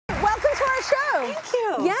the show. Thank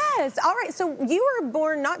you. Yes. All right. So you were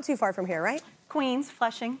born not too far from here, right? Queens,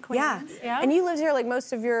 Flushing, Queens. Yeah. And you lived here like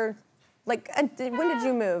most of your, like, when did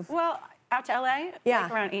you move? Well, out to LA, Yeah.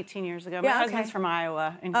 like around 18 years ago. Yeah, My husband's from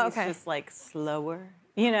Iowa, and he's just like slower.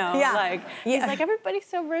 You know, like, he's like, everybody's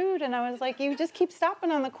so rude. And I was like, you just keep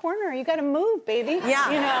stopping on the corner. You got to move, baby.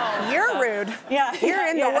 Yeah. You know. You're rude. Yeah. You're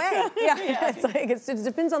in the way. Yeah. It's like, it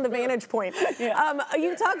depends on the vantage point.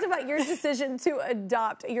 You talked about your decision to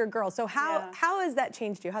adopt your girl. So how has that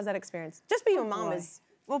changed you? How's that experience? Just being a mom is...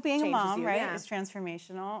 Well, being a mom, right, is is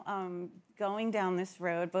transformational. Going down this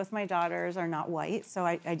road, both my daughters are not white, so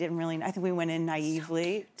I didn't really, I think we went in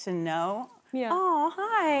naively to know. Yeah. Oh,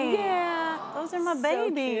 hi. Yeah. Those are my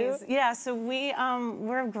babies. Cute. Yeah, so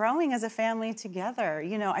we're growing as a family together.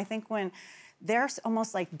 You know, I think when they're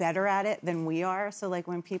almost like better at it than we are. So like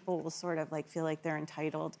when people will sort of like feel like they're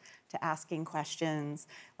entitled to asking questions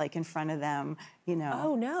like in front of them, you know.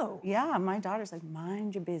 Oh, no. Yeah, my daughter's like,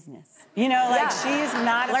 mind your business. You know, like she's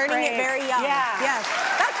not learning afraid. it very young. Yeah. Yes.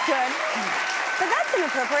 That's good. But that's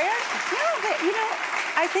inappropriate. Yeah, but you know,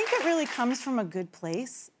 I think it really comes from a good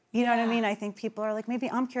place. You know what I mean? I think people are like,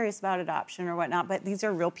 maybe I'm curious about adoption or whatnot, but these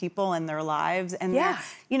are real people and their lives. And,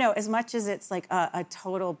 you know, as much as it's like a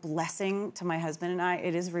total blessing to my husband and I,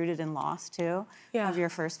 it is rooted in loss, too, of your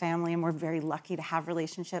first family. And we're very lucky to have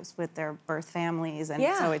relationships with their birth families. And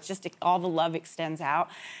so it's just, all the love extends out.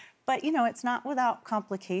 But, you know, it's not without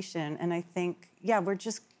complication. And I think,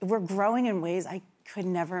 we're growing in ways I could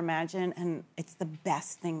never imagine. And it's the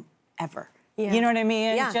best thing ever. You know what I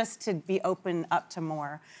mean? Just to be open up to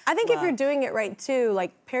more. I think if you're doing it right, too,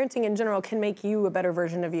 like parenting in general can make you a better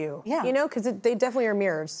version of you. Yeah. You know, because they definitely are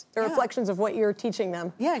mirrors. They're reflections of what you're teaching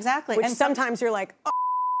them. Yeah, exactly. Which sometimes you're like, oh,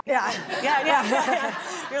 that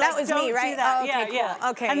was me, right? That. Oh, okay, cool.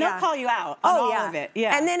 Okay, and they'll call you out on all of it.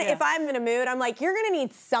 Yeah. And then if I'm in a mood, I'm like, you're gonna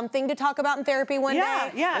need something to talk about in therapy one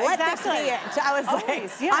day. Yeah, Let this be it. I was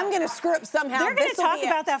like, I'm gonna screw up somehow. They're gonna talk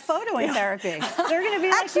about that photo in therapy. They're gonna be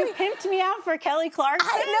like, you pimped me out for Kelly Clarkson.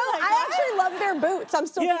 I know. Like, I actually love their boots. I'm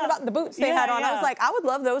still thinking about the boots they had on. I was like, I would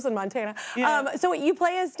love those in Montana. So you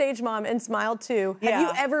play a stage mom in Smile 2. Have you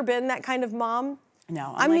ever been that kind of mom?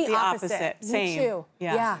 No, I'm like the opposite. Same. Me too.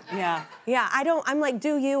 Yeah. I'm like,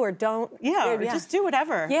 do you or don't. Yeah, or just do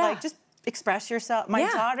whatever. Yeah. Like, just express yourself. My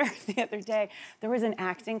daughter, the other day, there was an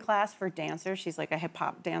acting class for dancers. She's like a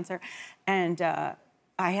hip-hop dancer. And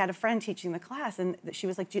I had a friend teaching the class, and she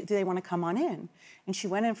was like, do they want to come on in? And she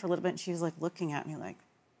went in for a little bit, and she was like looking at me like,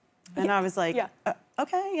 and I was like,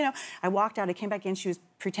 okay, you know. I walked out, I came back in, she was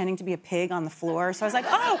pretending to be a pig on the floor. So I was like,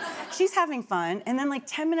 oh, she's having fun. And then like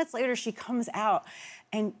 10 minutes later, she comes out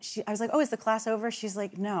and I was like, oh, is the class over? She's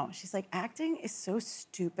like, no. She's like, acting is so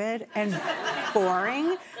stupid and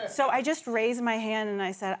boring. So I just raised my hand and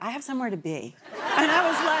I said, I have somewhere to be. And I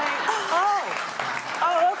was like,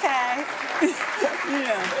 oh, okay.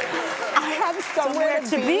 I have somewhere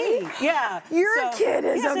to be. Yeah. Your kid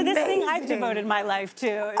is amazing. So this thing I've devoted my life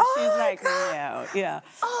to. Oh, she's like, God.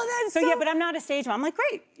 Oh, that's so but I'm not a stage mom. I'm like,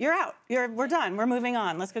 great, you're out. We're done. We're moving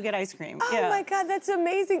on. Let's go get ice cream. Oh my God, that's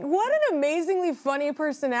amazing. What an amazingly funny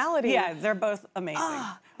personality. Yeah, they're both amazing.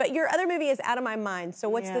 But your other movie is Out of My Mind. So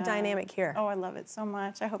what's the dynamic here? Oh, I love it so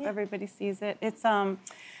much. I hope everybody sees it.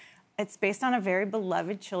 It's based on a very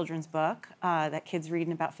beloved children's book that kids read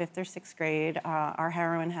in about 5th or 6th grade. Our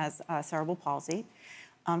heroine has cerebral palsy.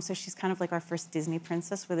 So she's kind of like our first Disney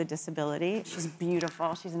princess with a disability. She's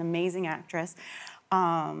beautiful. She's an amazing actress.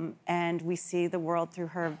 And we see the world through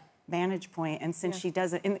her vantage point. And since she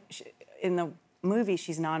doesn't, in the movie,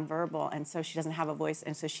 she's nonverbal, and so she doesn't have a voice,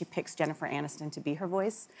 and so she picks Jennifer Aniston to be her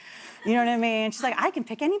voice. You know what I mean? She's like, I can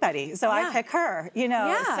pick anybody, so I pick her, you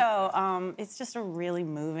know? So it's just a really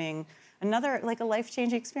moving, like a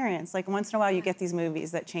life-changing experience. Like once in a while you get these movies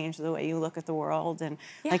that change the way you look at the world, and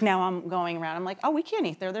like now I'm going around, I'm like, oh, we can't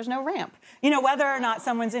eat there, there's no ramp. You know, whether or not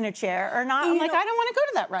someone's in a chair or not, I'm like, I don't want to go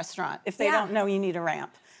to that restaurant if they don't know you need a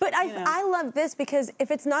ramp. But I love this because if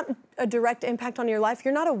it's not a direct impact on your life,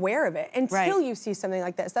 you're not aware of it until you see something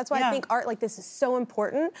like this. That's why I think art like this is so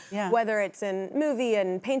important, whether it's in movie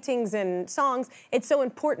and paintings and songs. It's so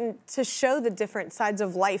important to show the different sides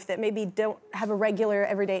of life that maybe don't have a regular,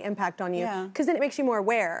 everyday impact on you, because then it makes you more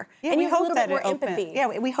aware. Yeah, and you have a little bit more empathy. Yeah,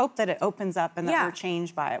 we hope that it opens up and that we're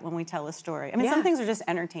changed by it when we tell a story. I mean, some things are just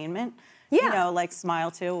entertainment. You know, like Smile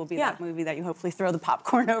 2 will be that movie that you hopefully throw the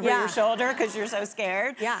popcorn over your shoulder because you're so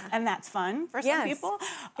scared. And that's fun for some people.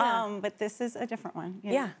 But this is a different one.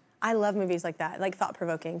 I love movies like that, like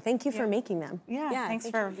thought-provoking. Thank you for making them. Thanks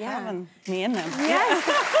for having me in them.